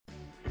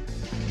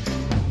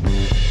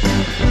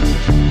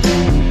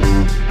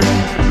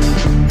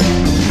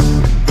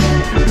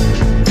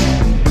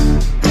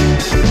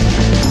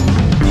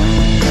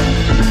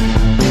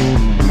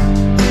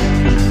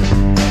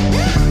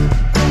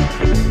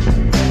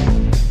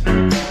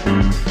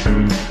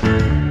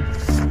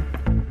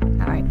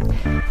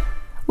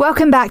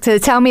Welcome back to the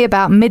Tell Me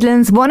About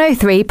Midlands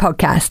 103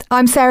 podcast.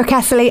 I'm Sarah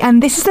Casserly,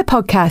 and this is the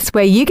podcast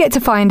where you get to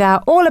find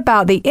out all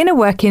about the inner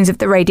workings of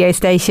the radio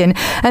station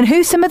and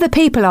who some of the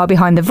people are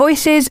behind the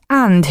voices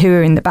and who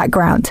are in the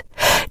background.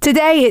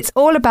 Today, it's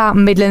all about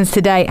Midlands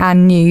Today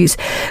and news.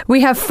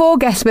 We have 4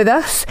 guests with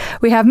us.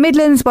 We have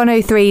Midlands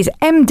 103's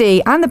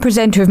MD and the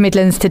presenter of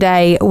Midlands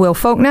Today, Will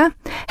Faulkner,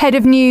 Head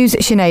of News,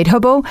 Sinéad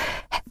Hubble,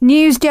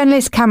 news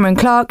journalist Kamron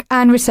Clarke,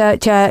 and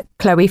researcher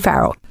Chloe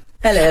Farrell.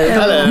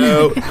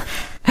 Hello.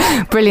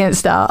 Brilliant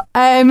start.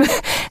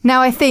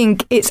 Now, I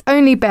think it's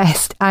only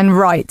best and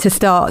right to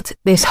start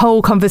this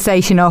whole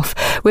conversation off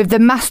with the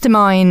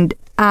mastermind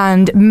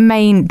and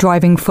main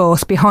driving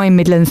force behind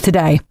Midlands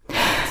Today.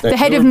 The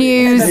head of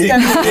news...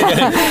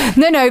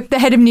 the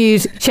head of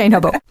news, Sinéad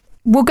Hubble.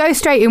 We'll go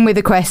straight in with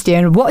a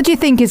question. What do you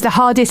think is the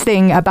hardest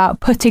thing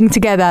about putting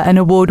together an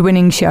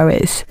award-winning show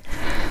is?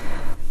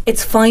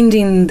 It's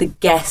finding the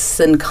guests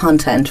and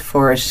content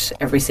for it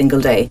every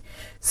single day.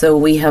 So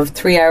we have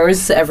 3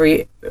 hours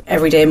every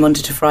day,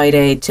 Monday to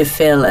Friday, to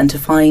fill and to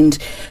find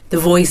the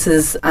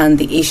voices and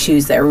the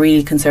issues that are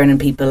really concerning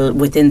people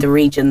within the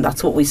region.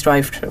 That's what we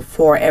strive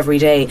for every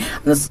day.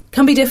 And this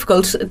can be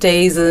difficult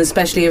days, and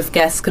especially if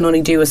guests can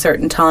only do a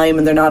certain time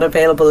and they're not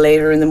available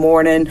later in the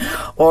morning,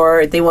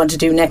 or they want to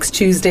do next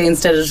Tuesday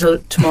instead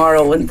of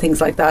tomorrow and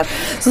things like that.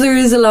 So there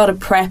is a lot of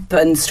prep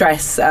and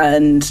stress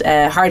and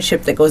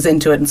hardship that goes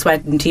into it, and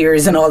sweat and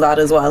tears and all that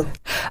as well.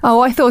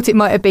 Oh, I thought it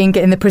might have been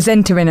getting the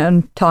presenter in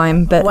on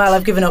time, but... Well,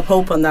 I've given up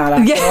hope on that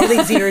after all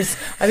these years.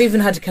 I've even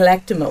had to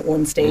collect him at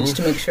one stage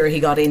to make sure he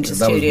got into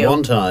that studio. That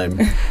was one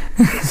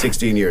time,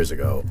 16 years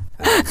ago.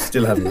 And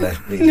still haven't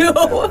let me.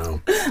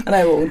 No, and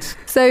I won't.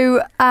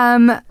 So,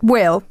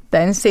 Will,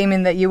 then,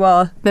 seeming that you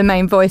are the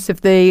main voice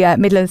of the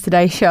Midlands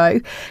Today show,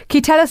 can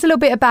you tell us a little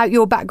bit about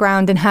your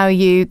background and how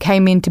you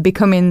came into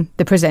becoming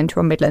the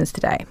presenter on Midlands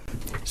Today?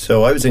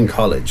 So I was in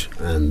college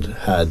and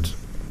had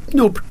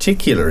no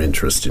particular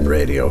interest in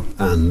radio,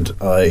 and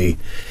I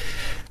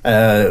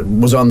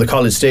was on the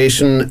college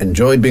station,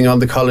 enjoyed being on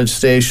the college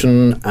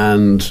station,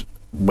 and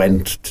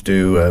went to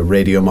do a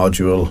radio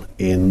module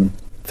in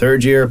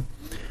third year,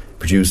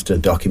 produced a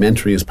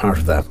documentary as part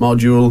of that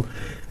module,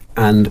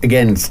 and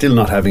again, still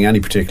not having any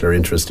particular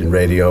interest in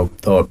radio,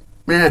 thought,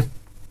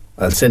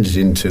 I'll send it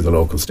into the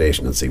local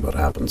station and see what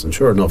happens. And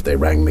sure enough, they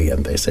rang me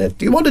and they said,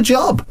 do you want a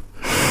job?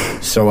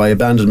 So I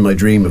abandoned my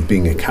dream of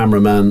being a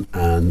cameraman,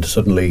 and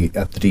suddenly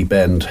at the deep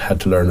end had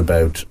to learn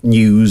about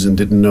news and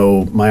didn't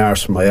know my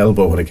arse from my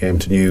elbow when it came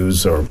to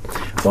news or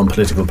one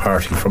political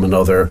party from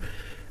another.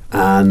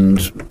 And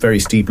very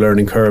steep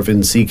learning curve in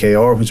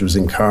CKR, which was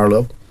in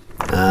Carlow.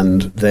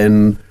 And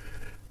then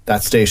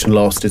that station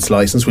lost its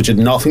licence, which had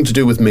nothing to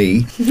do with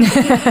me.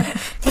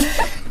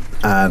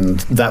 And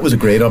that was a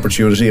great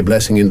opportunity, a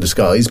blessing in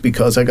disguise,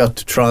 because I got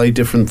to try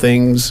different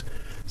things.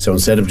 So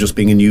instead of just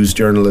being a news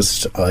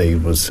journalist, I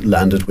was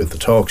landed with the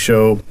talk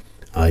show.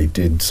 I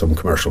did some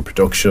commercial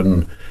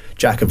production,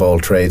 jack of all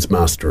trades,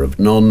 master of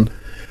none.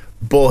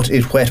 But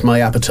it whet my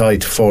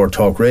appetite for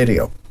talk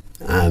radio.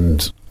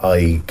 And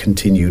I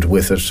continued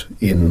with it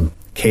in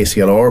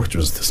KCLR, which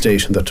was the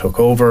station that took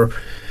over,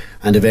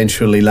 and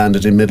eventually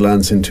landed in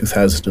Midlands in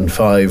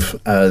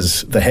 2005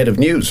 as the head of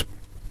news.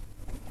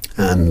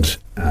 And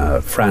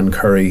Fran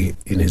Curry,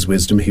 in his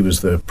wisdom, he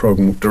was the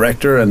programme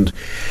director, and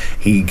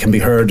he can be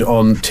heard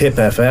on Tip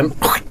FM.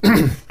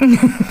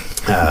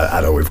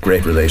 I know we've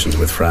great relations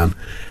with Fran.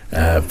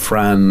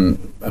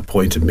 Fran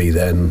appointed me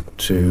then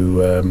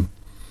to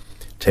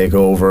take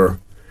over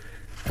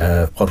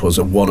what was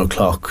a 1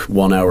 o'clock,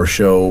 1 hour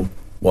show,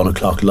 1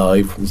 o'clock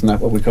live. Wasn't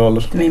that what we called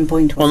it? The main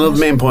point. Well, no, the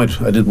main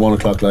point. I did 1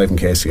 o'clock live in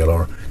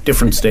KCLR.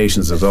 Different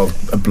stations, it's all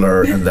a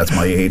blur, and that's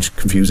my age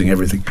confusing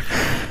everything.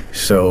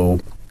 So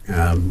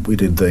we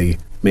did the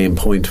main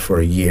point for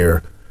a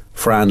year.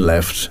 Fran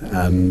left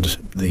and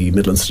the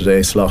Midlands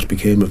Today slot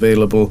became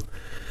available,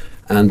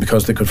 and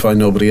because they could find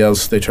nobody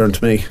else, they turned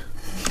to me.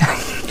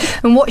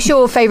 And what's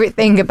your favourite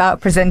thing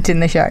about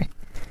presenting the show?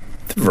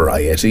 The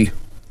variety.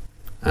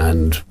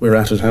 And we're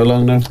at it how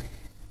long now?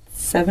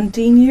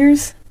 17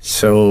 years.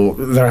 So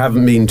there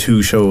haven't been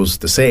 2 shows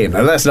the same.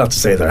 Now that's not to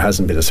say there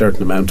hasn't been a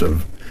certain amount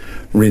of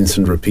rinse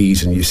and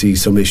repeat, and you see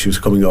some issues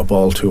coming up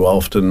all too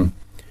often.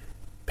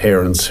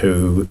 Parents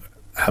who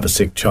have a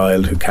sick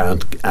child who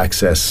can't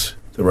access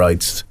the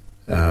rights,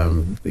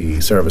 the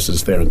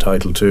services they're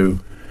entitled to.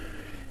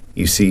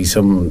 You see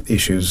some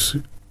issues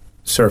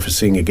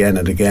surfacing again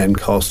and again,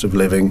 cost of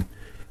living,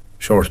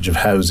 shortage of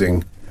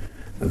housing.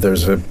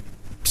 There's a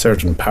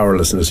certain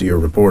powerlessness. You're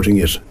reporting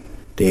it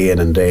day in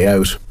and day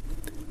out.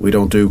 We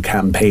don't do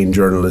campaign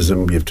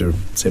journalism. You have to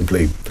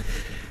simply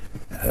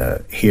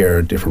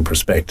hear different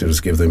perspectives,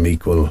 give them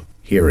equal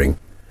hearing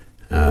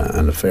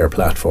and a fair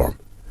platform.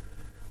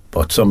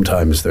 But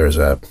sometimes there's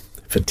a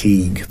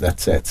fatigue that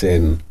sets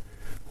in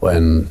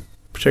when,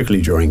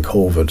 particularly during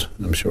COVID,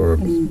 I'm sure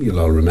you'll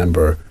all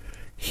remember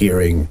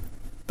hearing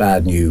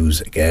bad news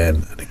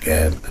again and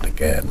again and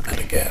again and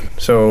again.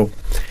 So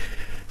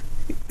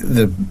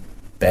the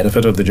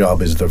benefit of the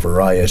job is the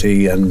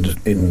variety, and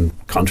in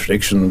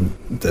contradiction,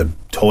 the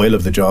toil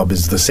of the job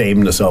is the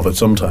sameness of it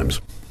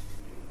sometimes.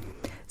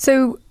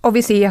 So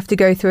obviously you have to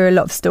go through a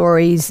lot of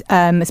stories,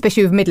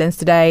 especially with Midlands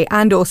today,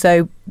 and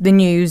also the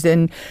news,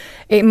 and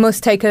it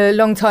must take a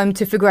long time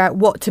to figure out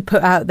what to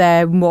put out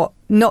there and what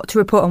not to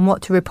report on,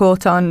 what to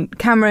report on.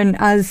 Kamron,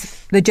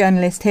 as the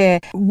journalist here,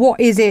 what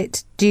is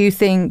it, do you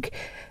think,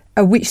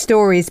 which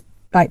stories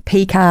like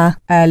pique our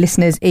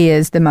listeners'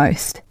 ears the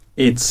most?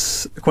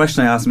 It's a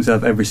question I ask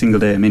myself every single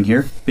day I'm in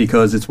here,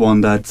 because it's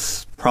one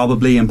that's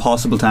probably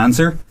impossible to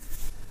answer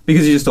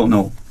because you just don't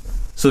know.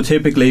 So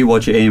typically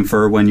what you aim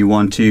for when you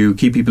want to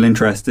keep people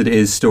interested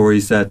is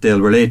stories that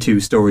they'll relate to,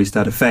 stories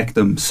that affect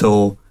them.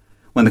 So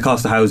when the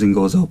cost of housing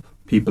goes up,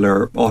 people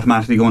are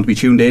automatically going to be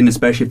tuned in,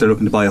 especially if they're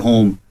looking to buy a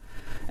home.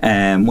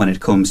 When it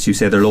comes to,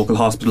 say, their local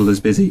hospital is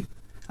busy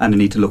and they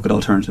need to look at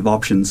alternative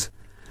options.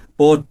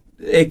 But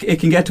it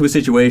can get to a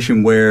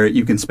situation where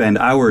you can spend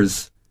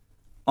hours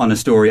on a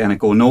story and it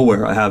go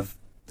nowhere. I have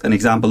an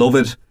example of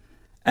it.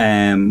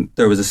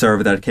 There was a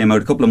survey that came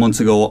out a couple of months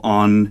ago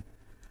on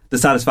the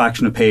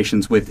satisfaction of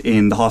patients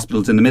within the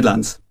hospitals in the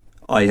Midlands.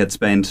 I had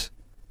spent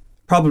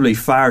probably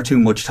far too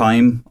much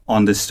time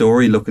on this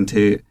story, looking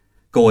to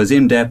go as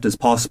in-depth as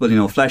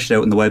possible, fleshed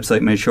out on the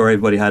website, made sure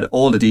everybody had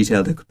all the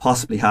detail they could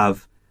possibly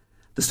have.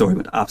 The story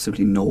went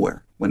absolutely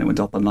nowhere when it went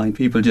up online.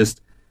 People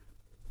just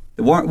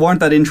they weren't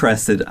that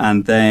interested.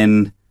 And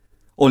then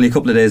only a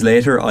couple of days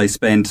later, I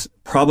spent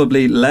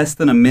probably less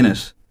than a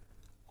minute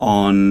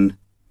on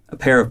a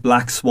pair of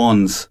black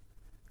swans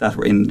that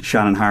were in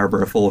Shannon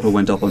Harbour. A photo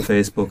went up on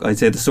Facebook. I'd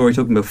say the story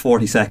took me about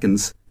 40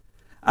 seconds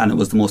and it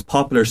was the most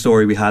popular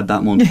story we had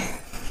that month.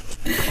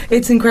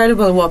 It's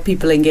incredible what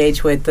people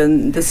engage with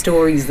and the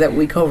stories that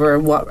we cover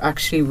and what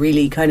actually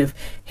really kind of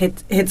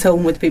hits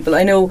home with people.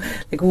 I know,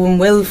 like, when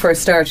Will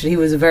first started, he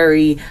was a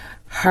very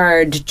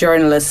hard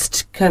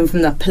journalist, came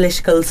from that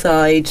political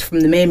side,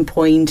 from the main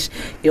point.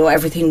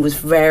 Everything was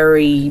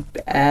very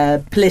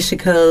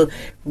political,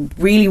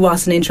 really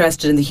wasn't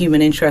interested in the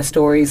human interest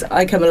stories.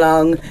 I came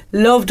along,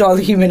 loved all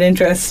the human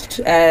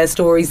interest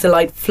stories, the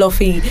light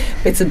fluffy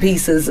bits and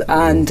pieces,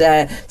 and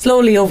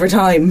slowly over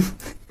time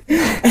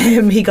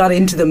he got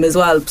into them as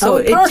well.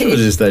 So part of it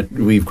is that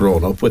we've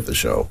grown up with the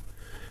show,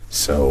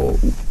 so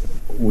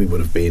we would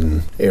have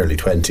been early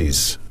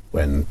 20s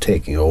when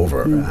taking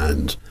over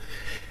and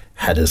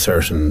had a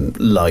certain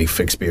life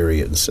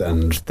experience,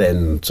 and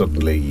then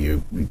suddenly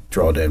you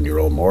draw down your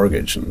own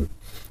mortgage and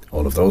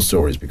all of those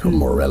stories become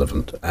more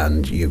relevant,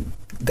 and you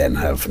then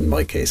have, in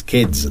my case,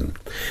 kids, and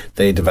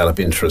they develop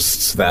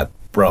interests that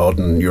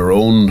broaden your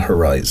own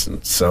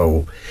horizon.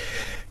 So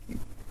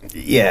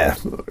yeah,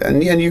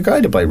 and you're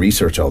guided by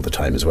research all the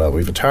time as well.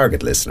 We have a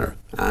target listener,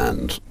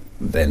 and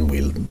then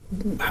we'll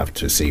have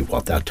to see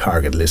what that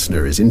target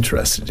listener is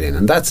interested in,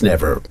 and that's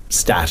never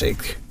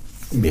static.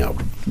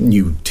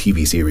 New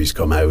TV series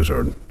come out,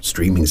 or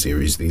streaming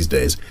series these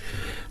days,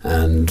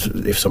 and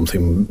if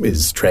something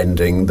is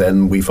trending,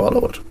 then we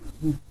follow it.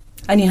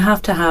 And you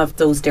have to have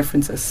those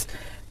differences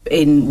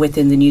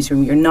within the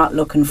newsroom. You're not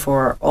looking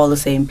for all the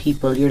same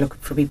people. You're looking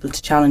for people to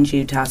challenge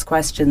you, to ask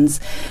questions,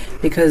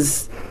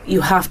 because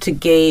you have to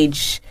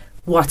gauge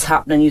what's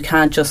happening. You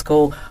can't just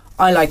go,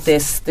 I like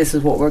this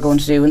is what we're going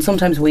to do. And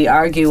sometimes we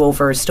argue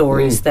over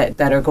stories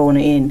that are going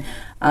in,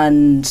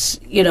 and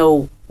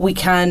we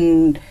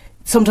can.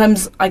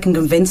 Sometimes I can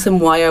convince him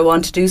why I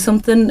want to do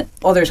something,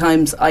 other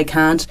times I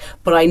can't,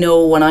 but I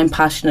know when I'm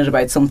passionate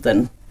about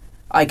something,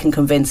 I can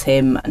convince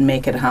him and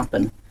make it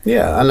happen.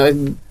 Yeah, and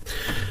I'm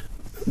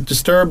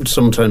disturbed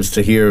sometimes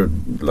to hear,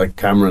 like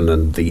Kamron,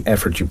 and the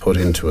effort you put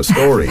into a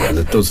story and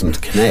it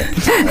doesn't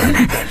connect.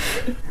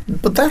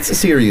 But that's a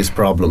serious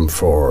problem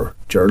for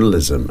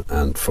journalism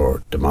and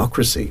for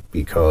democracy,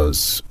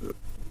 because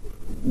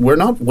we're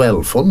not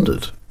well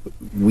funded.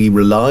 We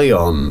rely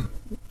on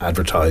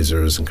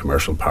advertisers and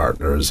commercial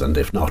partners, and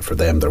if not for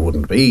them, there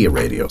wouldn't be a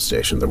radio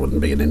station, there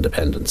wouldn't be an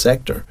independent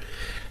sector.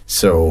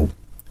 So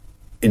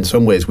in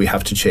some ways we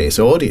have to chase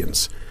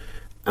audience,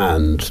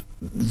 and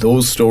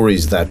those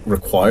stories that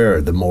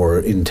require the more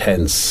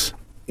intense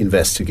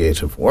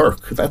investigative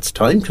work, that's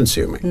time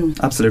consuming.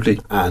 Absolutely.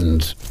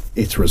 And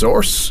it's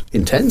resource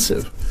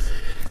intensive.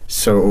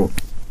 So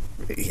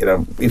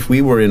if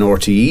we were in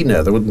RTE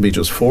now, there wouldn't be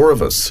just four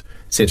of us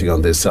sitting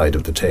on this side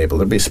of the table.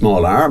 There'd be a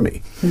small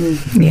army.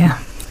 Yeah.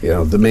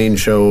 The main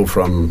show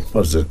from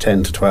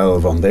 10 to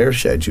 12 on their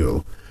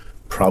schedule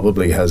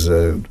probably has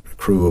a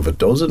crew of a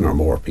dozen or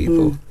more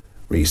people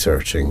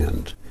researching,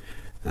 and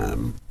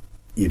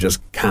you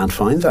just can't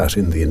find that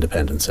in the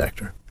independent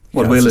sector.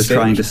 What Will is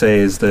trying to say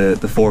is the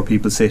four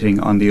people sitting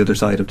on the other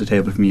side of the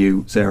table from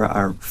you, Sarah,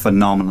 are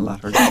phenomenal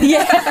at her job.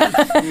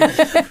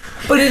 Yeah.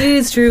 But it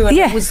is true, and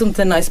it was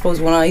something, I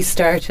suppose, when I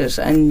started,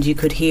 and you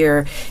could hear,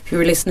 if you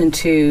were listening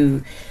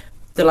to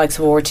the likes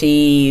of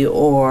RTE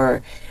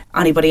or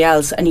anybody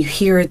else, and you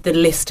hear the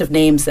list of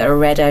names that are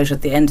read out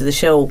at the end of the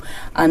show,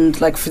 and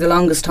like for the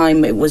longest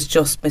time it was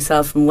just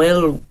myself and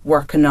Will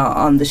working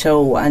on the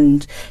show,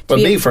 and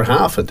me for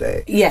half a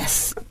day.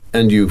 Yes.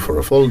 and you for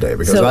a full day,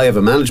 because I have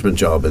a management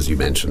job, as you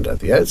mentioned at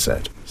the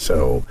outset.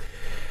 So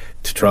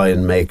to try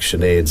and make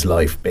Sinead's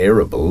life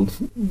bearable,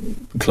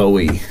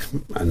 Chloe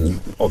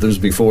and others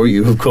before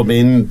you have come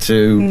in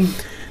to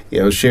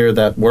share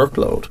that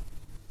workload.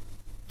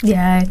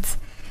 Yeah,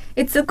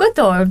 it's good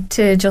though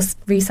to just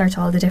research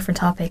all the different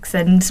topics,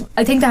 and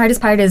I think the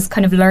hardest part is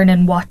kind of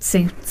learning what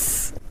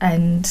suits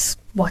and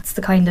what's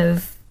the kind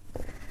of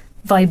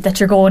vibe that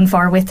you're going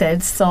for with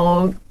it.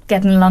 So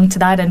getting along to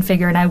that and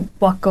figuring out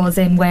what goes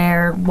in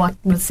where, what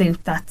will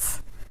suit,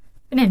 that's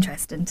been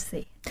interesting to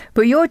see.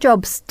 But your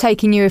job's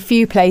taking you a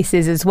few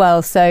places as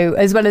well. So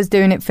as well as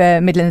doing it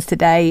for Midlands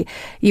Today,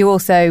 you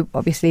also,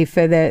 obviously,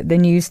 for the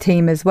news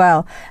team as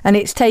well. And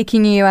it's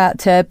taking you out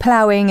to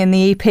ploughing and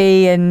the EP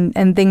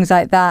and things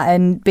like that,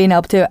 and being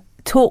able to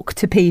talk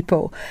to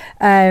people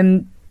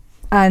and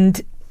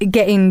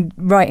getting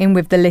right in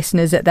with the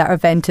listeners at that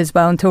event as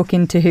well, and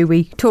talking to who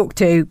we talk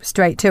to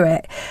straight to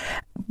it.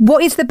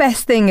 What is the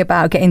best thing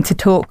about getting to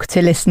talk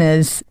to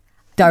listeners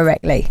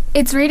directly?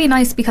 It's really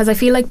nice because I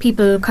feel like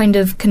people kind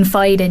of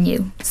confide in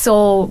you.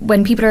 So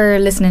when people are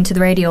listening to the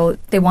radio,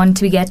 they want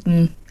to be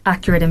getting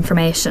accurate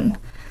information.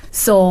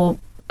 So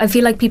I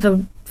feel like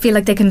people feel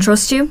like they can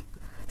trust you.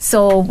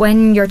 So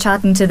when you're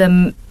chatting to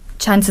them,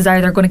 chances are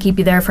they're going to keep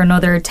you there for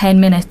another 10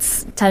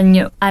 minutes telling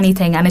you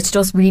anything. And it's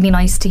just really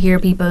nice to hear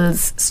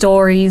people's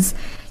stories.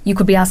 You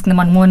could be asking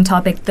them on one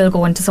topic, they'll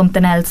go into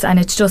something else. And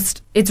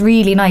it's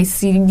really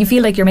nice. You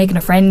feel like you're making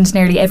a friend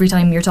nearly every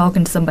time you're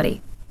talking to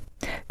somebody.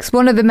 Because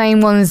one of the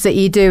main ones that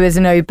you do as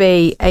an OB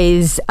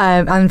is,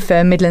 and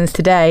for Midlands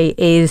Today,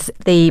 is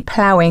the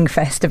Ploughing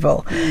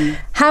Festival.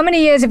 How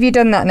many years have you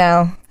done that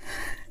now?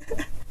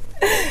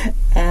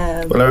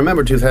 Well, I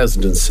remember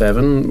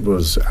 2007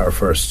 was our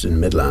first in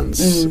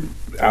Midlands.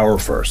 Our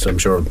first. I'm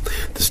sure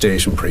the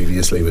station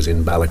previously was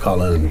in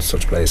Ballacalla and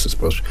such places,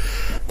 but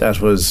that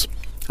was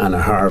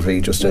Anna Harvey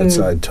just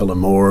outside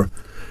Tullamore.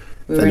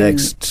 The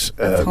next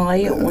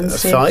Thigh at one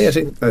stage.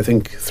 I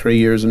think 3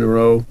 years in a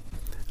row.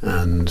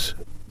 And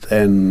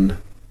then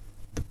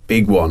the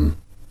big one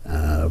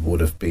would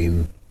have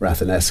been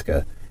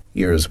Rathneska,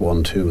 years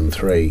 1, 2 and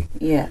 3.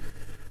 Yeah.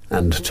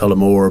 And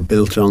Tullamore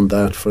built on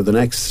that for the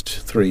next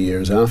 3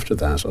 years after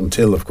that,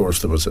 until, of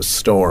course, there was a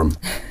storm.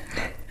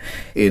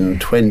 In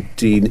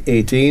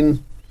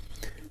 2018,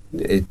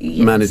 it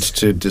managed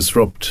to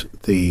disrupt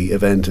the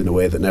event in a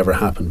way that never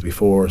happened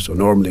before. So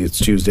normally it's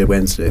Tuesday,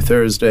 Wednesday,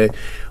 Thursday.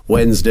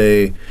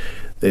 Wednesday,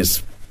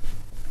 this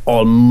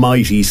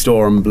almighty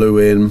storm blew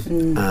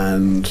in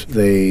and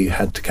they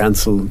had to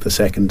cancel the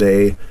second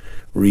day,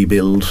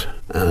 rebuild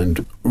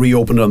and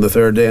reopened on the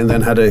third day, and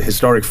then had a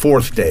historic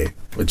fourth day,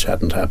 which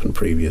hadn't happened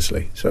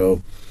previously.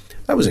 So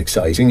that was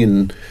exciting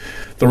in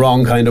the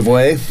wrong kind of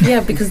way. Yeah,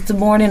 because the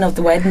morning of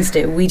the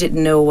Wednesday we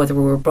didn't know whether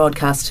we were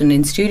broadcasting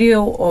in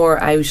studio or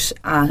out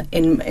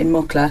in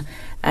Muckla,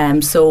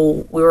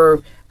 so we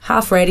were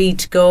half ready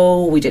to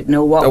go. We didn't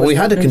know what was we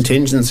had happening. a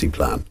contingency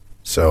plan.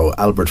 So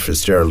Albert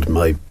Fitzgerald,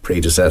 my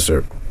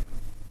predecessor,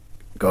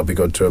 God be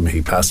good to him,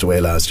 he passed away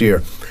last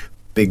year,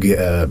 big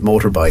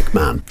motorbike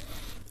man,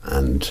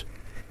 and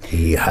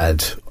he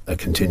had a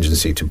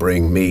contingency to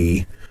bring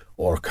me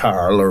or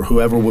Carl or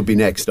whoever would be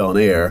next on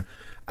air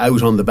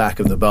out on the back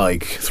of the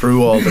bike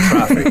through all the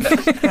traffic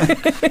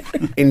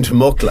into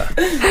Muckla.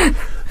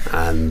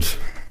 And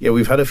yeah,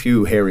 we've had a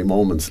few hairy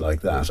moments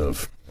like that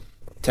of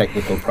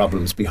technical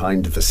problems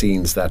behind the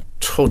scenes that,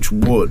 touch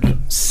wood,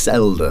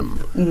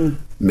 seldom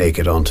make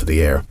it onto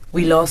the air.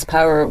 We lost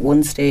power at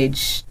one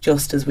stage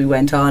just as we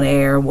went on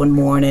air one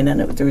morning, and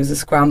there was a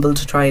scramble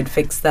to try and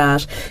fix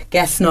that.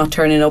 Guests not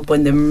turning up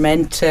when they were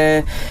meant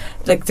to.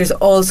 Like, there's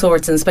all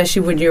sorts, and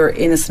especially when you're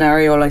in a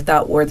scenario like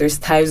that where there's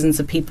thousands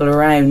of people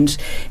around,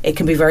 it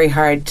can be very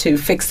hard to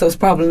fix those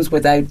problems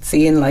without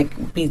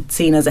be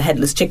seen as a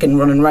headless chicken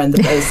running around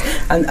the place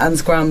and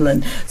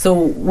scrambling. So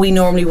we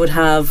normally would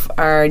have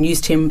our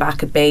news team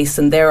back at base,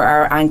 and they're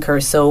our anchor.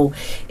 So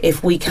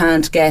if we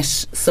can't get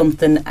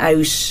something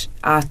out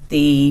at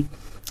the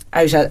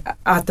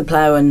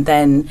ploughing,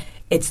 then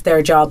it's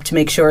their job to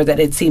make sure that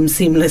it seems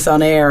seamless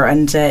on air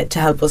and to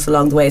help us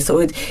along the way.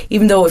 So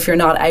even though if you're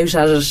not out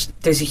at it,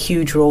 there's a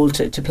huge role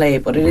to play,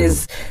 but it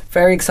is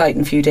very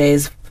exciting few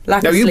days.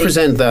 Now you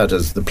present that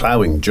as the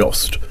ploughing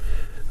just.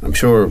 I'm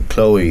sure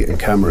Chloe and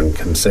Kamron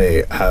can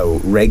say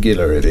how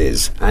regular it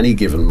is any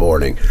given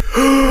morning.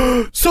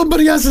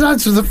 Somebody hasn't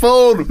answered the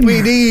phone.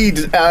 We need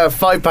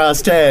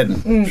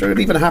 10:05. Sure, it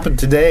even happened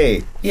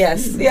today.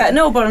 Yes, yeah,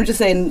 no, but I'm just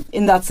saying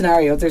in that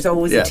scenario, there's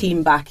always a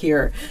team back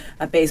here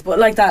at base. But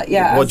like that,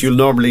 yeah. What you'll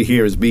normally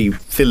hear is me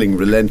filling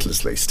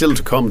relentlessly. Still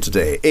to come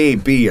today, A,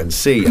 B and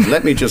C. And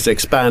let me just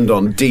expand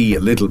on D a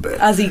little bit.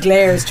 As he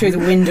glares through the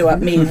window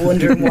at me,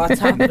 wondering what's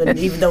happened,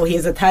 even though he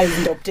has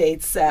 1,000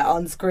 updates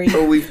on screen.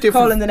 So we've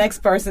calling the next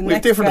person.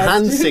 We've different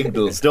hand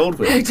signals, don't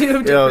we? We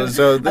do.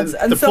 So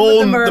the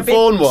phone one,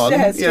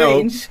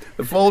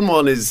 the phone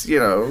one is,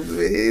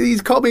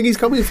 he's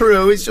coming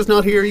through. He's just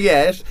not here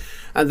yet.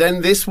 And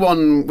then this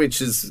one,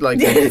 which is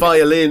like a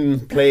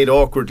violin played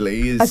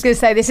awkwardly, is... I was going to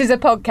say, this is a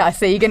podcast,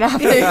 so you're going to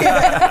have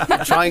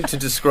to... trying to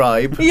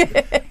describe.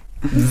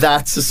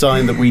 that's a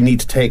sign that we need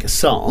to take a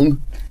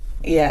song.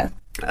 Yeah.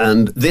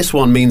 And this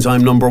one means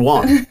I'm number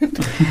one.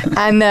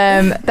 And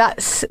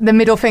that's the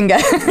middle finger.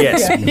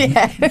 Yes.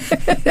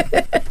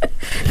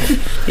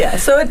 Yeah,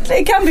 so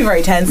it can be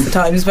very tense at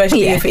times,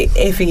 especially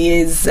if he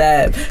is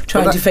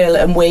trying to fill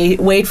and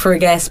wait for a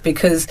guest,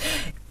 because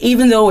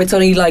even though it's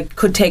only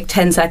could take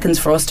 10 seconds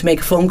for us to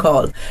make a phone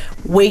call,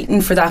 waiting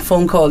for that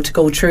phone call to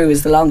go through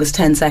is the longest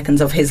 10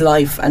 seconds of his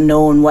life, and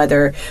knowing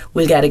whether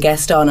we'll get a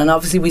guest on. And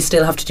obviously we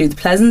still have to do the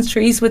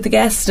pleasantries with the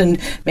guest and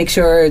make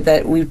sure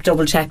that we've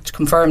double checked,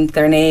 confirmed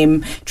their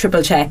name,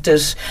 triple checked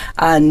it,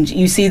 and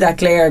you see that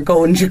glare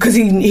going because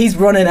he's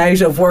running out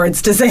of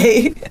words to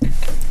say.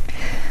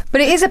 But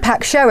it is a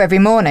packed show every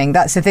morning.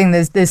 That's the thing.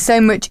 There's so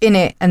much in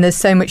it, and there's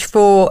so much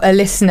for a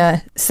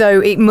listener.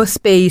 So it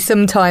must be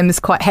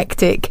sometimes quite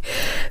hectic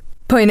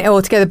putting it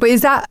all together. But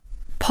is that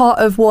part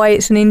of why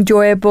it's an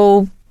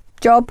enjoyable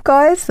job,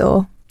 guys?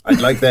 Or I'd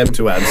like them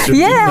to answer.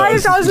 yeah, I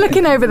was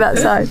looking over that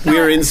side.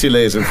 We're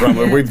insulated from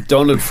it. We've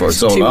done it for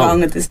so Too long.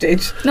 long at this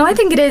stage. No, I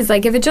think it is.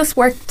 If it just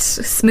worked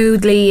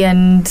smoothly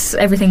and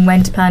everything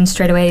went to plan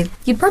straight away,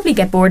 you'd probably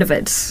get bored of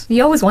it.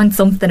 You always want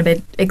something a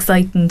bit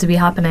exciting to be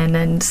happening,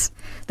 and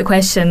the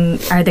question,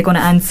 are they going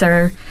to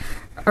answer?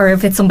 Or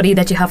if it's somebody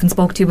that you haven't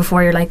spoke to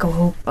before, you're like,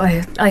 oh,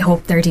 I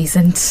hope they're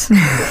decent.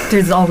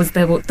 There's always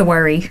the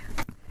worry.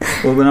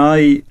 Well,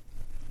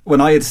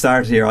 when I had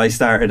started here, I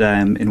started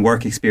in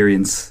work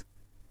experience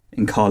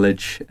in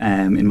college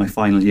in my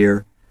final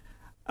year.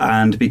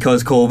 And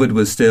because COVID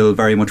was still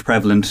very much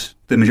prevalent,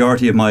 the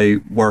majority of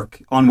my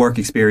work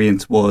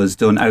experience was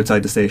done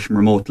outside the station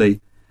remotely,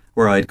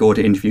 where I'd go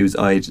to interviews.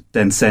 I'd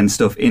then send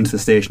stuff into the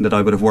station that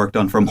I would have worked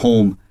on from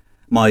home.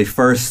 My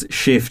first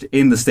shift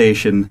in the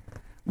station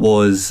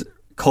was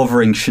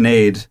covering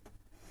Sinéad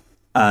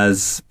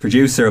as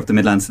producer of the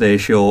Midlands Today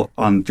show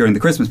during the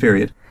Christmas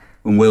period,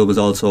 when Will was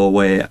also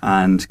away,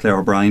 and Claire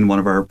O'Brien, one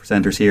of our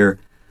presenters here,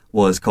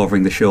 was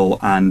covering the show,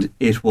 and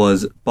it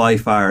was by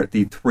far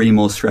the 3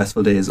 most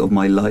stressful days of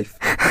my life.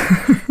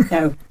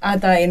 Now,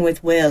 add that in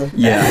with Will.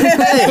 Yeah.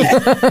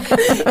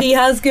 He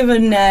has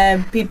given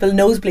people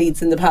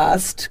nosebleeds in the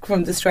past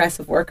from the stress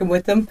of working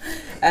with them.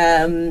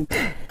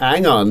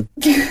 Hang on,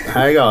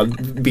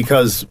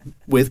 because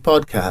with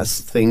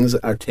podcasts, things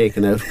are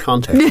taken out of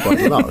context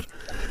quite a lot.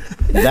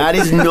 That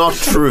is not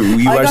true.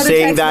 You are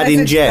saying that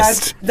in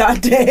jest.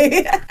 That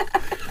day.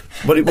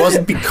 But it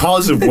wasn't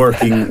because of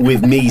working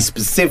with me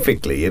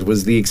specifically. It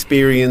was the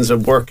experience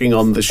of working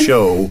on the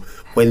show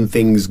when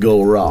things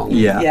go wrong.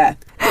 Yeah.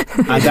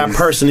 And that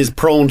person is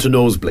prone to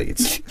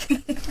nosebleeds.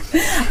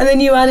 And then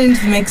you add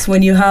into the mix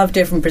when you have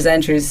different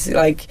presenters.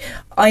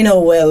 I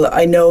know Will,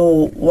 I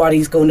know what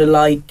he's going to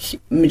like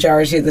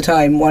majority of the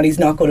time, what he's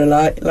not going to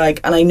like,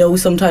 and I know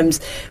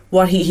sometimes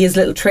what he has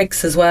little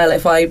tricks as well.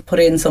 If I put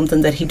in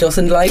something that he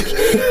doesn't like,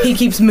 he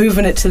keeps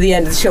moving it to the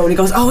end of the show, and he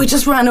goes, oh, I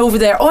just ran over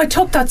there, oh, I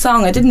took that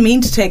song, I didn't mean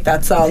to take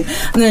that song,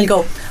 and then he'll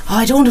go, oh,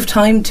 I don't have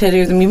time to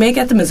do them, you may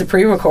get them as a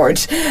pre-record.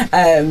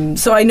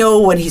 So I know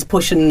when he's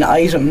pushing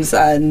items,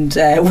 and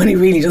when he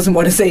really doesn't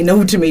want to say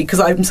no to me because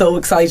I'm so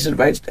excited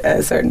about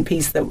a certain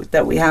piece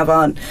that we have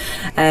on.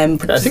 I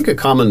think a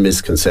common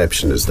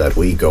misconception is that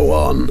we go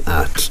on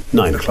at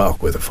 9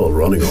 o'clock with a full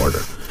running order.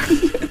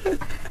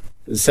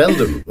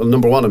 Seldom. Well,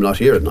 number one, I'm not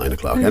here at 9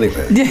 o'clock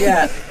anyway.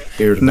 Yeah.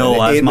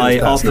 No, as my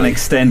often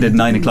extended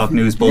 9 o'clock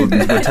news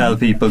bulletins would tell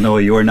people, no,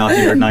 you are not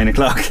here at 9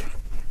 o'clock.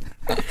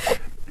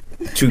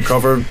 To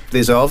cover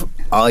this off,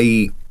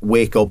 I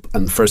wake up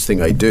and the first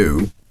thing I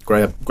do,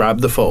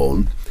 grab the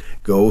phone,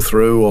 go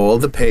through all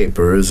the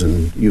papers,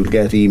 and you'll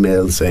get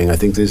emails saying, I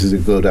think this is a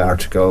good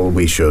article,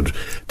 we should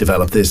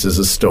develop this as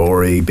a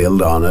story,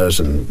 build on it,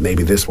 and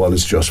maybe this one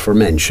is just for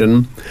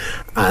mention.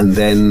 And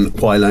then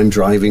while I'm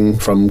driving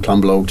from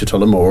Clonbelogue to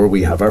Tullamore,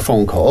 we have our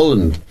phone call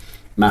and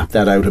map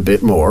that out a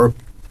bit more.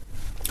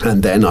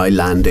 And then I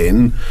land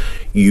in,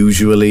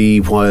 usually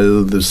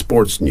while the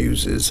sports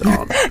news is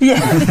on.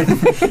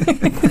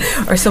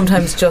 Or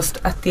sometimes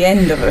just at the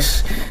end of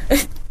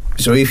it.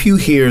 So if you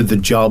hear the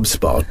job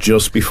spot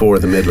just before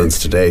the Midlands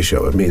Today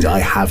show, it means I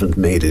haven't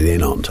made it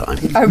in on time.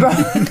 Oh,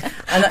 right.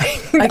 And I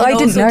can I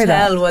didn't also know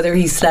tell that. whether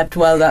he slept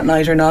well that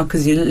night or not,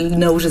 because you'll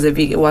notice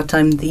what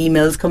time the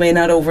emails come in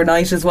at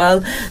overnight as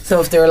well.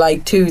 So if they're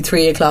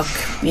 2-3 o'clock,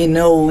 you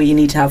know you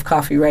need to have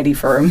coffee ready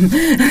for him.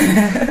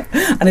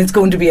 And it's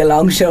going to be a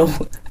long show.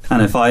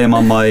 And if I am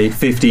on my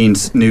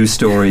 15th news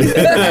story,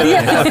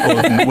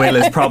 Will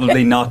is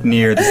probably not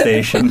near the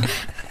station.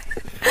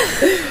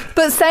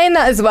 But saying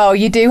that as well,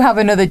 you do have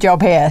another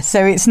job here,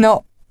 so it's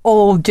not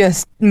all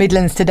just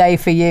Midlands Today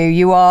for you.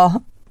 You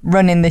are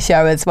running the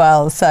show as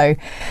well. So,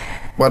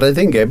 well, I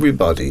think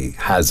everybody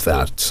has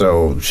that.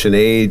 So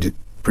Sinead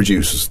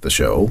produces the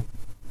show,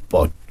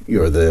 but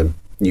you're the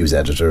news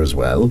editor as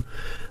well.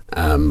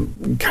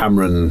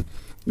 Kamron,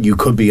 you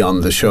could be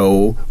on the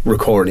show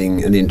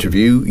recording an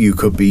interview. You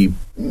could be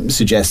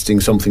suggesting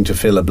something to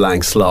fill a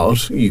blank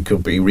slot. You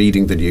could be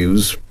reading the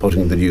news,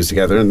 putting the news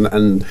together,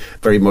 and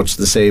very much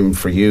the same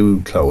for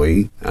you,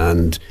 Chloe.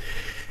 And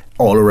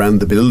all around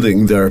the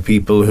building there are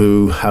people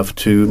who have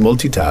to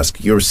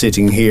multitask. You're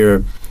sitting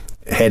here,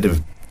 head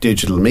of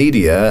digital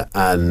media,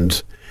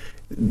 and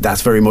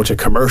that's very much a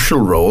commercial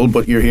role,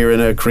 but you're here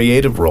in a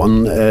creative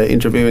run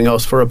interviewing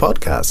us for a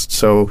podcast.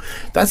 So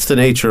that's the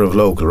nature of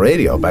local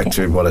radio. Back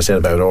to what I said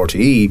about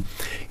RTE,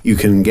 you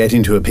can get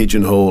into a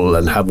pigeonhole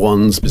and have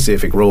one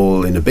specific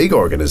role in a big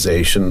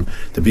organisation.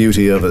 The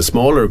beauty of a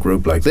smaller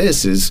group like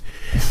this is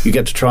you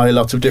get to try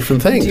lots of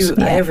different things.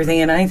 Do everything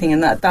and anything,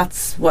 and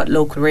that's what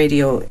local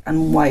radio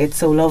and why it's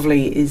so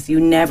lovely is you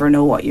never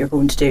know what you're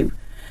going to do.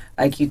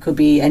 Like, you could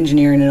be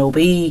engineering an OB,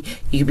 you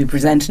could be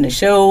presenting a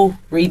show,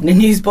 reading a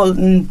news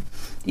bulletin,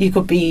 you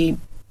could be,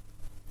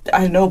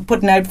 I don't know,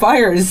 putting out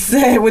fires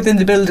within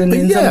the building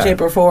in some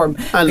shape or form.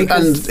 And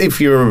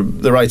if you're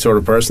the right sort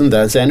of person,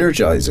 that's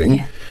energising.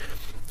 Yeah.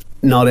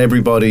 Not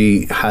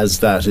everybody has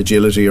that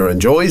agility or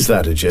enjoys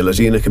that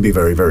agility, and it can be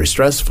very, very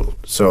stressful.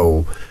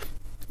 So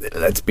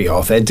let's be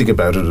authentic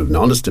about it and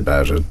honest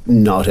about it.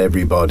 Not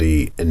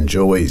everybody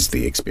enjoys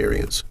the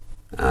experience.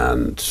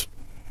 And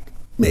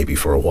maybe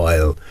for a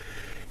while,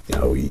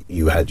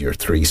 you had your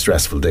 3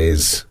 stressful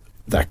days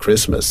that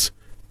Christmas.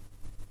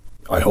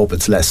 I hope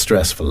it's less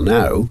stressful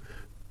now,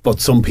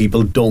 but some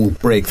people don't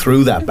break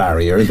through that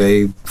barrier.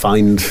 They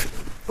find,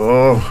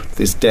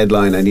 this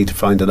deadline, I need to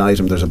find an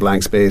item, there's a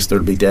blank space,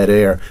 there'll be dead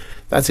air.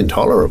 That's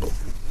intolerable.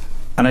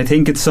 And I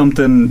think it's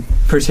something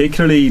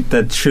particularly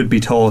that should be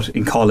taught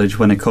in college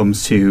when it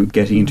comes to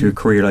getting into a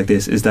career like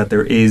this, is that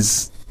it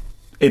is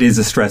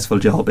a stressful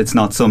job. It's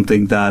not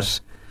something that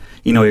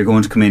you're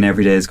going to come in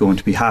every day is going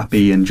to be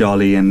happy and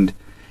jolly, and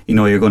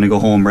you're going to go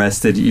home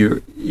rested.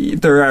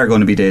 There are going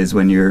to be days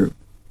when you're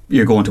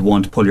going to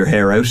want to pull your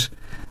hair out,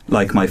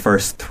 like my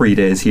first 3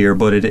 days here.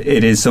 But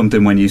it is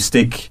something, when you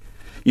stick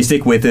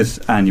with it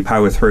and you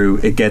power through,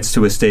 it gets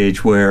to a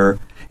stage where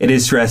it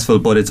is stressful,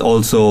 but it's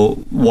also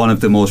one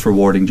of the most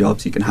rewarding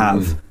jobs you can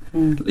have.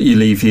 You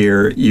leave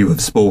here, you have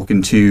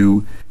spoken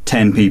to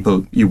 10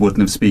 people you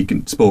wouldn't have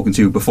spoken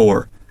to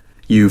before.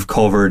 You've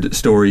covered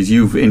stories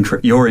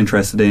you're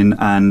interested in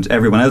and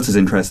everyone else is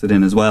interested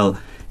in as well.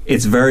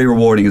 It's very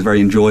rewarding, it's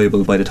very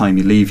enjoyable by the time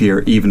you leave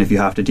here, even if you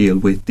have to deal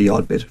with the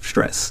odd bit of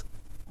stress.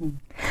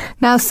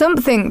 Now,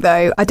 something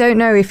though, I don't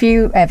know if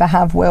you ever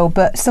have, Will,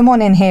 but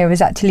someone in here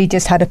has actually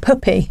just had a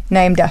puppy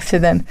named after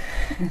them.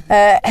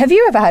 Have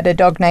you ever had a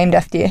dog named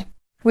after you?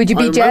 Would you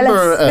be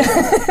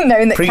jealous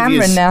knowing that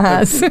Kamron now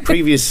has?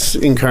 Previous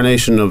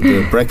incarnation of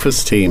the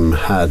breakfast team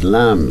had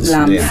lambs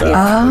named after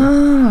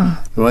them.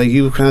 Well,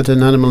 you had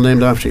an animal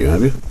named after you,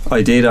 have you?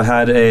 I did. I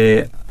had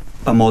a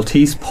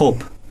Maltese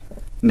pup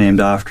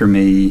named after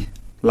me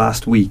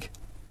last week.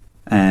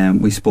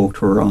 We spoke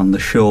to her on the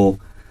show.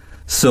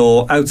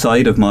 So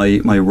outside of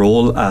my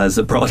role as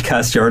a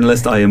broadcast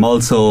journalist, I am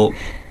also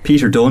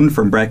Peter Dunn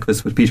from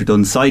Breakfast with Peter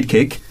Dunn's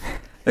sidekick,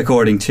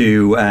 according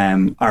to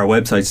our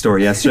website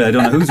story yesterday. I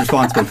don't know who's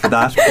responsible for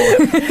that,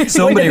 but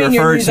somebody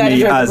referred to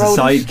me as a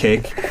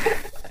sidekick.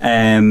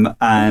 And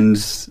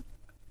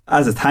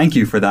as a thank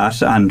you for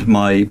that and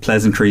my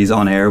pleasantries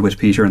on air with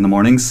Peter in the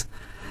mornings,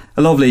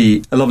 a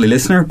lovely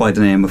listener by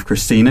the name of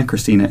Christina.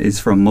 Christina is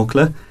from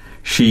Muckla.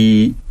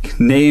 She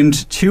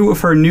named 2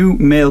 of her new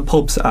male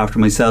pups after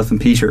myself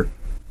and Peter,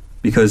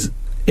 because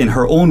in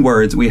her own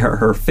words, we are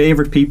her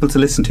favourite people to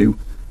listen to.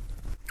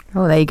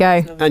 Oh, there you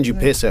go. And you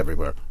piss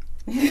everywhere.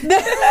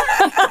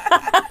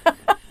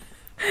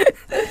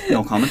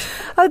 No comment.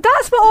 Oh,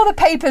 that's what all the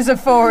papers are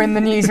for in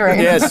the newsroom.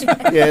 Yes.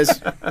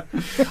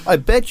 I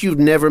bet you've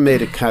never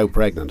made a cow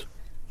pregnant.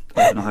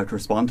 I don't know how to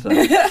respond to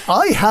that.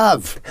 I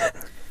have.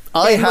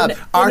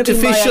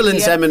 Artificial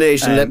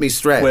insemination, let me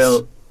stress.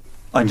 Well,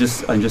 I'm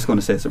just going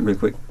to say something real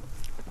quick.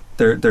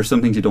 There's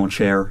some things you don't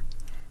share.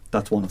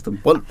 That's one of them.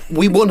 Well,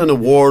 we won an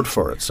award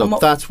for it, so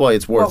that's why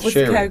it's worth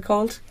sharing. What was the cow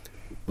called?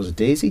 Was it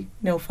Daisy?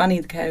 No, Fanny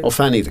the cow. Oh,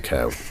 Fanny the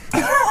cow.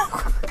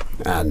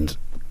 And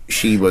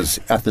she was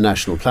at the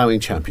National Ploughing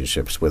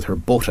Championships with her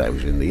butt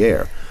out in the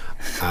air.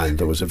 And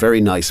there was a very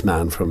nice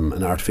man from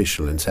an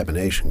artificial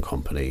insemination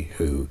company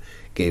who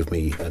gave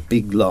me a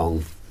big,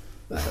 long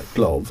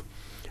glove.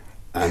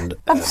 And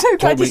I'm so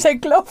glad you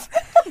said glove.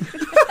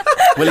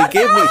 Well,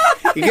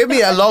 he gave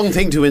me a long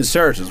thing to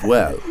insert as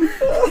well.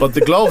 But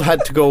the glove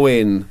had to go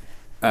in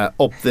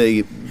up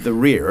the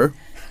rear.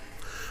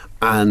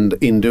 And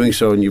in doing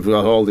so, and you've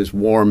got all this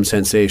warm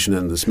sensation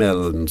and the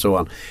smell and so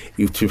on,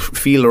 you have to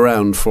feel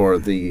around for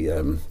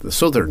the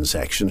southern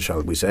section,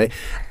 shall we say,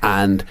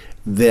 and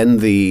then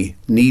the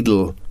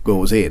needle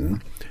goes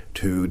in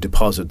to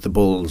deposit the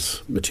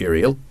bull's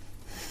material.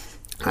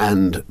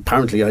 And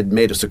apparently I'd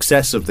made a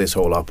success of this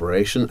whole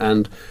operation,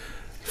 and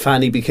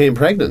Fanny became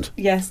pregnant.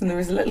 Yes, and there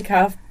was a little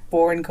calf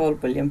born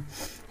called William.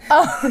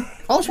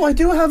 Also, I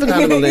do have an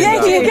animal named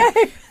after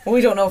me.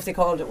 We don't know if they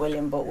called it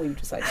William, but we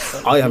decided to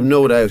call it. I have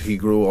no doubt he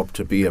grew up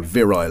to be a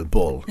virile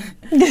bull.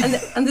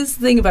 And this is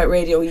the thing about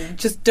radio, you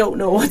just don't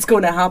know what's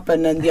going to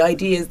happen, and the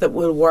ideas that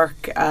will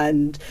work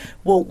and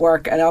won't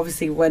work. And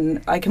obviously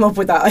when I came up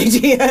with that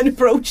idea and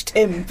approached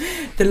him,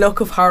 the look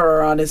of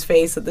horror on his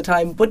face at the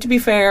time. But to be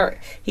fair,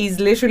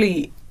 he's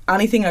literally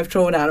anything I've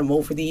thrown at him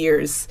over the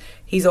years,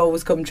 he's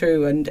always come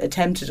through and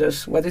attempted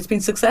it, whether it's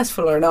been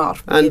successful or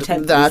not. And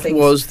that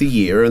was the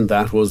year, and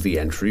that was the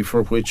entry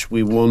for which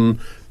we won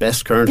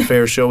Best Current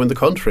Affairs Show in the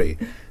country,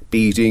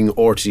 beating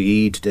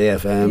RTE, Today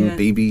FM,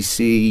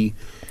 BBC.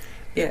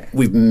 Yeah.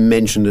 We've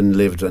mentioned and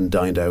lived and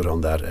dined out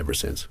on that ever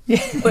since.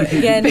 Yeah. But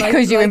again,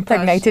 because you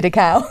impregnated a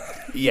cow.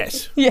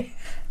 Yes. Yeah.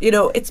 You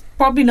know, it's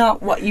probably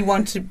not what you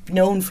want to be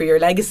known for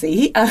your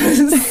legacy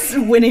as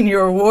winning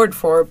your award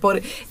for,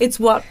 but it's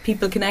what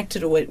people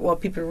connected with, what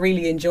people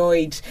really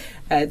enjoyed.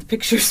 The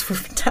pictures were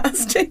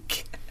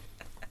fantastic.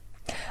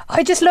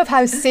 I just love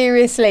how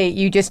seriously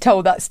you just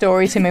told that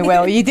story to me,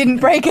 Will. You didn't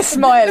break a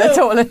smile at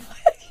all.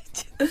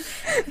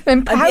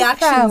 And the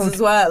actions as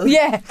well.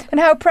 Yeah, and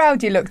how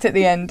proud you looked at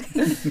the end.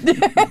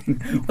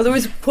 Well, there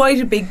was quite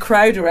a big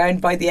crowd around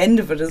by the end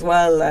of it as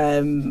well,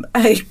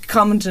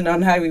 commenting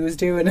on how he was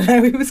doing and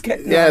how he was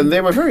getting on. And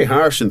they were very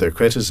harsh in their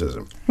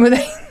criticism. Were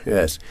they?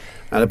 Yes.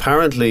 And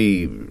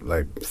apparently,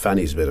 like,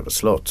 Fanny's a bit of a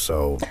slut,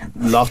 so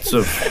lots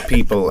of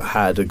people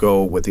had a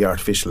go with the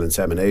artificial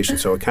insemination,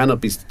 so it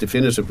cannot be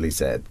definitively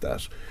said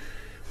that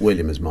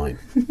William is mine.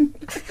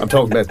 I'm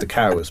talking about the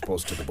cow as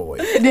opposed to the boy.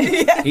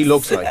 Yes. He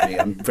looks like me.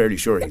 I'm very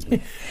sure he's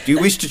me. Do you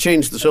wish to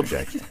change the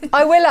subject?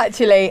 I will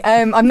actually.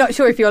 I'm not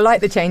sure if you'll like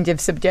the change of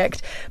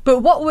subject, but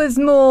what was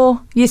more,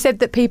 you said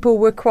that people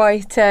were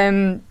quite, I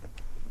don't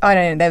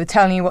know, they were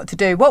telling you what to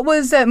do. What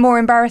was more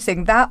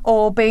embarrassing, that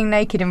or being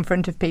naked in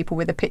front of people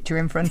with a picture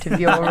in front of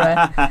your...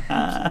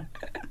 I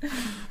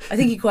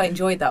think he quite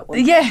enjoyed that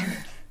one. Yeah.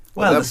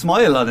 Well, the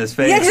smile on his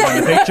face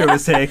when the picture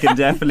was taken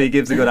definitely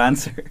gives a good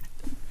answer.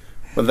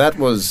 Well, that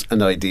was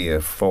an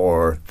idea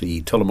for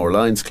the Tullamore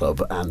Lions Club,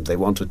 and they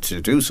wanted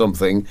to do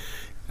something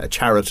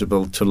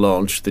charitable to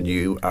launch the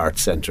new art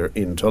centre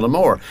in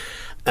Tullamore.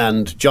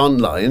 And John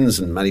Lyons,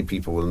 and many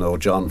people will know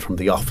John from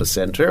the Office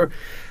Centre,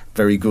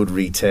 very good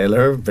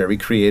retailer, very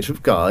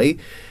creative guy.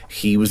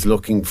 He was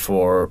looking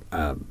for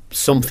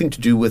something to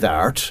do with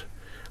art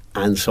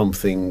and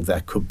something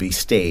that could be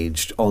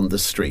staged on the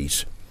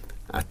street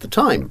at the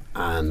time.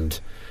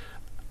 And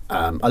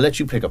I'll let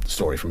you pick up the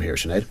story from here,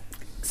 Sinead.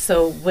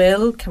 So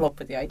Will came up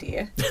with the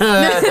idea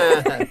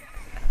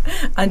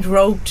and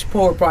roped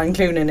poor Brian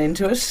Cloonan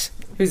into it,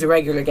 who's a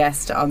regular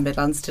guest on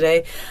Midlands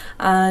Today.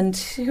 And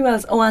who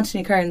else? Oh,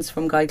 Anthony Kearns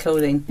from Guy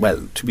Clothing.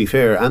 Well, to be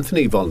fair,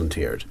 Anthony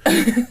volunteered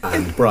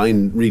and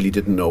Brian really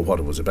didn't know what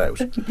it was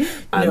about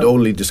and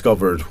only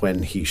discovered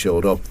when he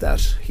showed up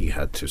that he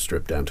had to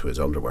strip down to his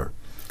underwear.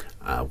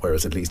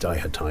 Whereas at least I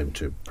had time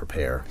to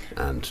prepare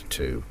and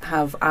to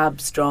have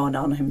abs drawn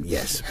on him.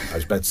 Yes, I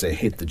was about to say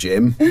hit the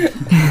gym.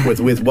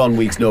 with 1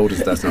 week's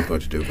notice, that's not going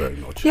to do very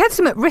much. You had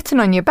something written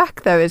on your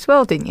back though as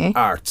well, didn't you?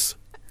 Arts,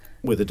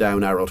 with a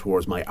down arrow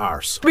towards my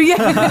arse.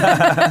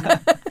 Yeah.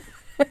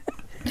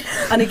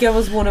 And it gave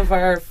us one of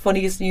our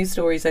funniest news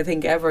stories, I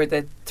think, ever,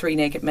 that 3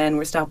 naked men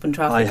were stopping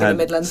traffic in the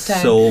Midlands town. I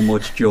had so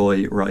much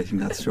joy writing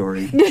that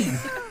story.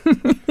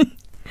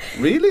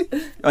 Really?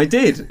 I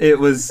did. It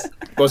was...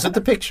 Was it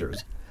the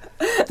pictures?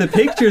 The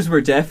pictures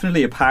were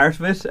definitely a part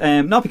of it.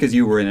 Not because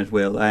you were in it,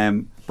 Will.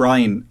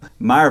 Brian,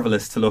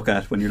 marvellous to look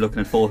at when you're looking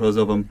at photos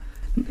of him.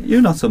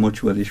 You not so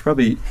much, Will. You should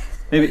probably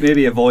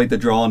maybe avoid the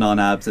drawn on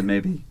abs and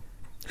maybe...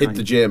 Hit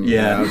the gym.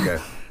 Yeah.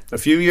 Okay. A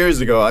few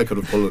years ago, I could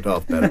have pulled it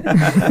off better.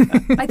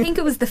 I think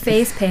it was the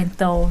face paint,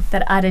 though,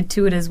 that added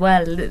to it as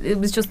well. It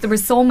was just, there were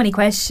so many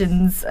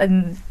questions,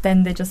 and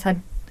then they just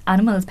had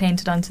animals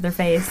painted onto their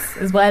face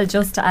as well,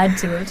 just to add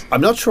to it.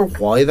 I'm not sure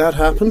why that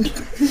happened.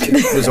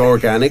 It was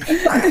organic.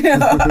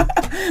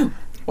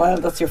 Well,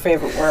 that's your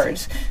favourite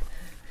word.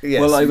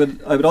 Yes. Well, I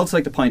would also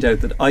like to point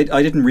out that I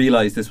didn't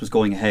realise this was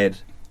going ahead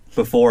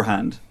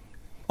beforehand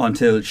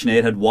until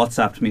Sinead had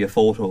WhatsApped me a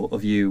photo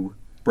of you,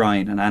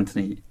 Brian and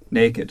Anthony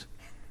naked,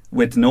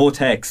 with no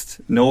text,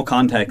 no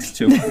context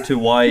to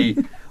why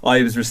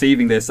I was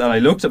receiving this. And I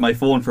looked at my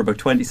phone for about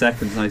 20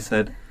 seconds and I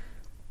said,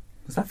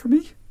 was that for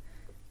me?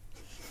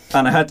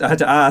 And I had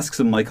to ask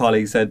some of my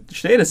colleagues, said,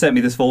 Sinead has sent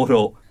me this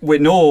photo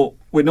with no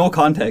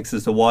context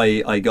as to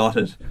why I got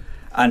it.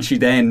 And she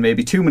then,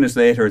 maybe 2 minutes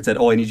later, had said,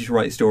 I need you to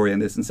write a story on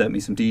this, and sent me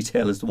some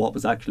detail as to what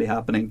was actually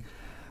happening.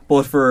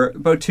 But for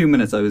about 2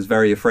 minutes, I was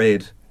very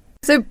afraid.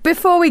 So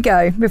before we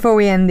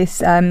end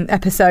this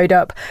episode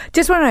up,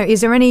 just want to know,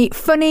 is there any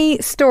funny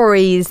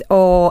stories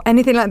or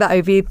anything like that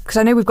over you? Because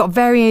I know we've got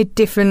very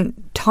different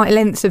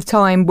lengths of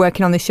time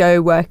working on the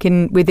show,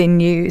 working within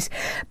news.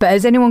 But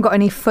has anyone got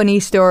any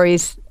funny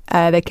stories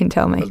they can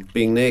tell me? Well,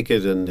 being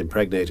naked and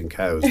impregnating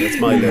cows, that's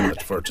my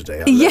limit for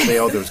today. I'll let the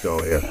others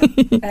go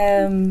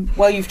here.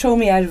 Well, you've thrown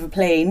me out of a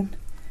plane.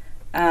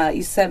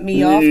 You sent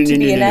me off to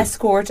be an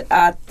escort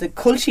at the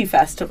Culchie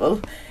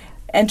Festival,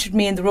 entered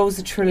me in the Rose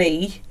of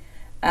Tralee,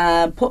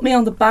 put me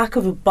on the back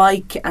of a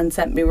bike and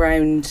sent me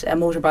around, a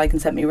motorbike,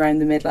 and sent me around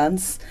the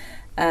Midlands.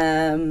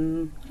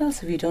 What else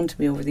have you done to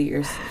me over the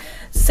years?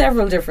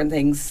 Several different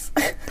things.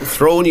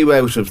 Throwing you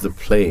out of the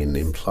plane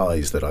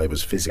implies that I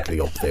was physically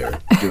up there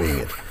doing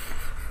it.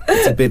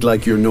 It's a bit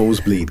like your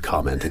nosebleed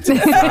comment. It's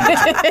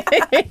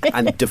inflammatory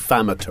and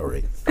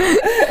defamatory.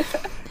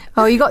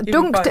 Oh, you got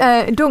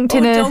dunked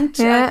in a... Dunked,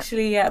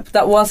 actually, yeah. But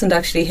that wasn't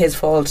actually his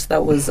fault.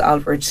 That was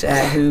Albert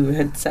who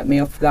had set me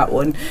up for that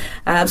one.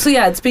 So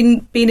yeah, it's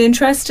been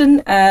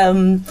interesting.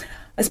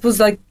 I suppose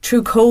like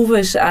through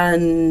COVID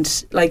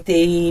and like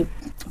the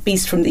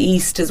Beast from the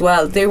East as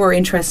well, they were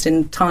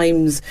interesting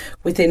times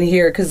within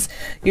here because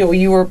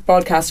you were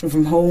broadcasting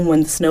from home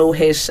when the snow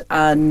hit,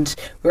 and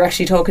we were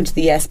actually talking to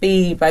the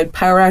SB about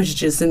power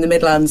outages in the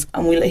Midlands,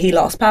 and he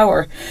lost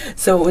power,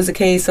 so it was a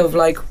case of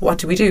like, what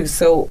do we do?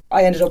 So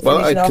I ended up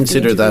I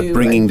consider that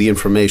bringing the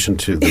information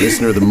to the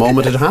listener the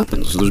moment it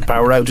happens. So there's a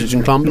power outage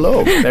in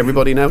Clonbelow.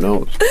 Everybody now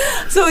knows.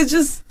 So it's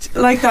just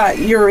like that.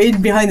 You're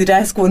in behind the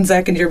desk one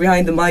second, you're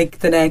behind the mic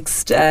the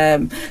next.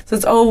 So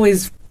it's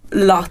always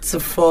lots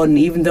of fun,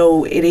 even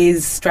though it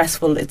is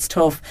stressful, it's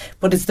tough,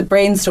 but it's the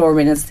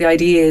brainstorming, it's the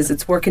ideas,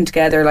 it's working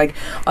together. Like,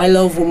 I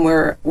love when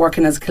we're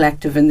working as a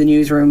collective in the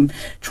newsroom,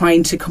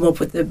 trying to come up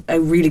with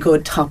a really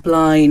good top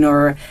line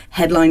or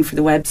headline for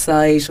the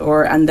website,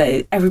 and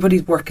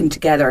everybody's working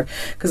together,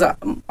 because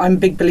I'm a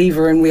big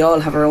believer in we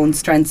all have our own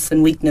strengths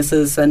and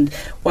weaknesses, and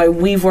why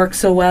we've worked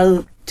so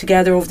well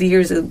together over the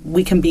years,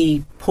 we can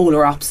be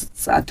polar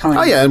opposites at times.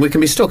 Oh yeah, and we can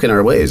be stuck in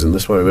our ways, and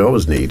that's why we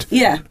always need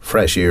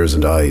fresh ears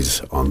and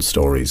eyes on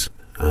stories.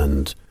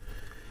 And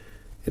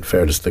in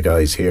fairness to the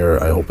guys here,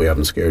 I hope we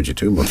haven't scared you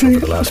too much over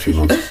the last few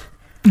months.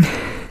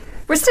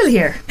 We're still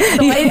here,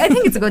 so I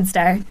think it's a good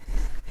start.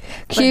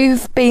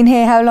 You've been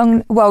here how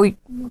long? Well,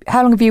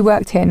 how long have you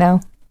worked here now?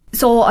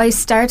 So I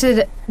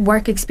started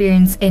work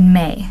experience in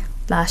May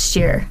last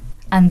year,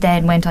 and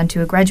then went on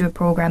to a graduate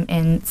programme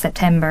in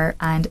September,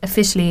 and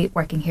officially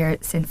working here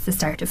since the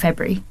start of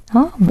February.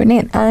 Oh,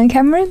 brilliant. And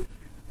Kamron?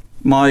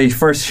 My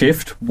first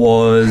shift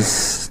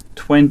was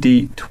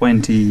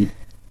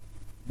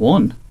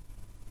 2021.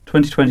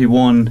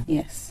 2021,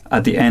 yes,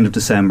 at the end of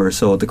December,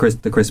 so the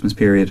Christmas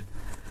period.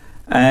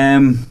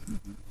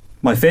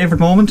 My favourite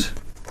moment,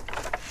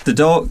 the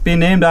dog being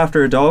named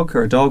after a dog,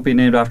 or a dog being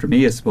named after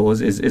me, I suppose,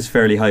 is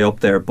fairly high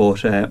up there.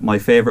 But my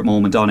favourite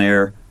moment on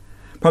air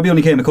probably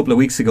only came a couple of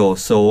weeks ago,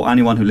 so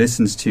anyone who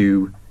listens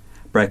to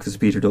Breakfast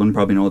with Peter Dunn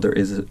probably know there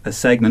is a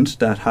segment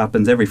that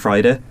happens every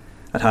Friday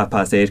at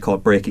 8:30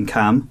 called Breaking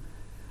Cam.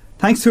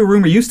 Thanks to a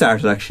rumour you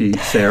started, actually,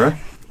 Sarah.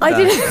 I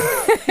didn't.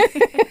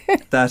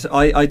 That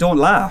I don't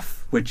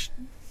laugh, which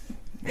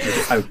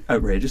is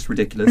outrageous,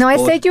 ridiculous. No, I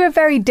said you were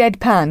very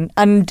deadpan,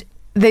 and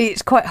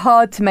it's quite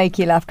hard to make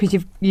you laugh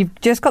because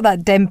you've just got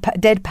that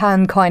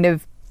deadpan kind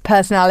of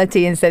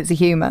personality and sense of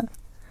humour.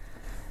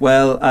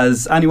 Well,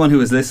 as anyone who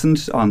has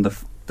listened on the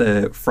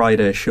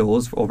Friday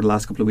shows over the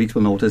last couple of weeks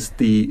will notice,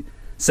 the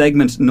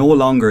segment no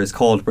longer is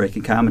called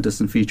Breaking Cam. It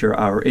doesn't feature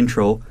our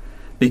intro,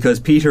 because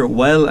Peter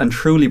well and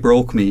truly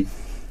broke me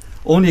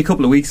only a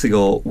couple of weeks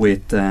ago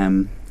with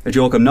a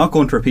joke I'm not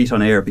going to repeat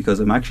on air, because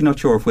I'm actually not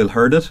sure if Will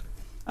heard it,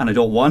 and I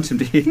don't want him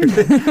to hear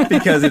it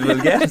because it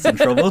will get us in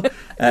trouble.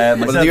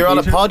 Well, you're on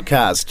a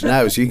podcast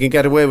now, so you can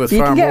get away with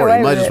far more.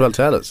 You might as well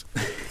tell us.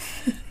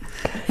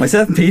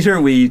 Myself and Peter,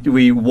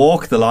 we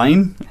walk the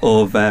line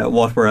of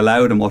what we're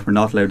allowed and what we're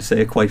not allowed to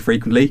say quite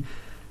frequently.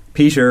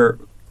 Peter,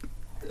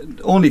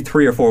 only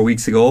 3 or 4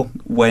 weeks ago,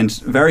 went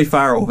very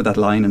far over that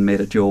line and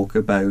made a joke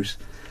about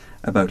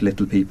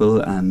little people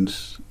and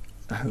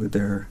how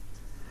there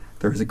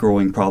is a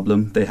growing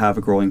problem. They have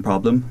a growing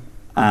problem.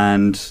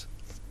 And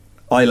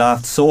I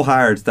laughed so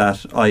hard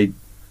that I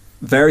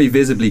very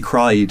visibly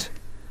cried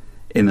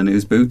in the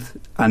news booth.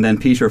 And then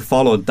Peter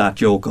followed that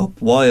joke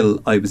up while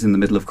I was in the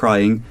middle of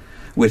crying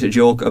with a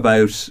joke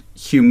about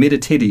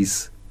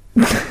humidities,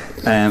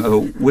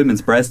 about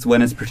women's breasts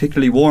when it's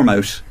particularly warm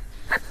out.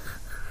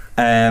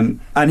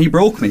 And he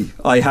broke me.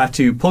 I had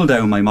to pull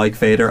down my mic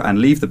fader and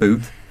leave the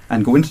booth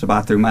and go into the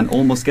bathroom and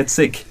almost get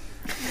sick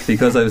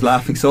because I was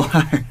laughing so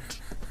hard.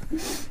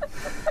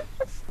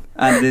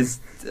 And it is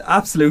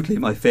absolutely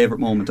my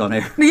favourite moment on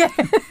air. Yeah.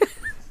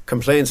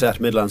 Complaints at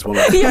Midlands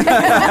 101.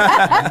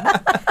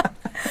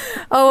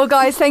 Oh, well,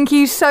 guys, thank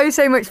you so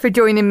much for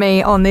joining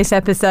me on this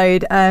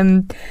episode.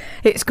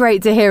 It's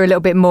great to hear a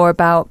little bit more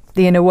about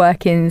the inner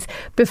workings.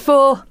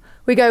 Before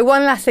we go,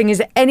 one last thing. Is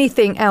there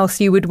anything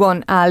else you would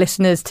want our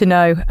listeners to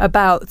know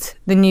about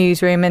the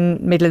newsroom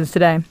in Midlands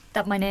today?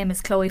 That my name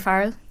is Chloe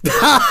Farrell.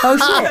 Oh,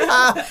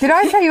 shit. Did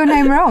I say your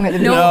name wrong at the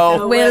beginning?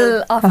 No.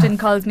 Will often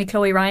calls me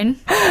Chloe Ryan.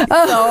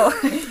 So,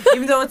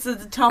 even though it's at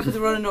the top of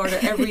the running order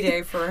every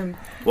day for him.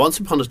 Once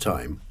upon a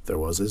time, there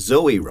was a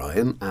Zoe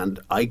Ryan, and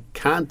I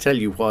can't tell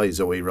you why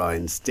Zoe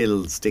Ryan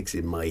still sticks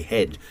in my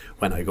head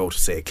when I go to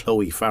say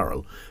Chloe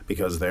Farrell,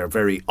 because they're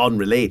very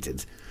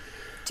unrelated.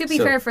 To be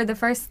fair, for the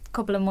first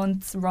couple of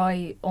months,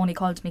 Roy only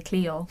called me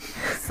Cleo.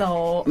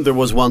 So there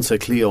was once a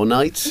Cleo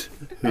Knight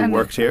who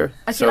worked here.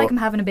 I feel like I'm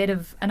having a bit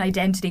of an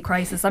identity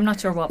crisis. I'm not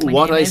sure what my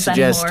name is I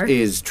suggest anymore.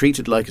 is treat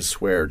it like a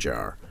swear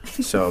jar.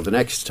 So the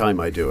next time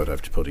I do it, I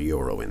have to put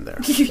 €1 in there.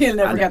 You'll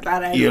never get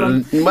that out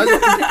of me. Well,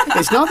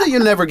 it's not that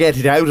you'll never get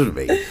it out of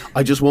me.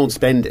 I just won't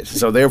spend it.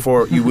 So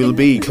therefore, you will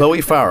be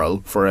Chloe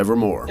Farrell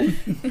forevermore.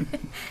 I'm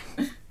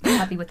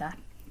happy with that.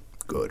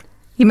 Good.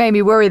 You made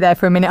me worry there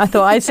for a minute. I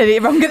thought I said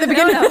it wrong at the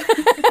beginning. No.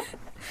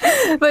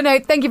 But no,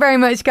 thank you very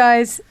much,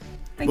 guys.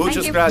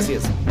 Muchas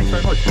gracias. Thanks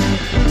very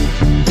much.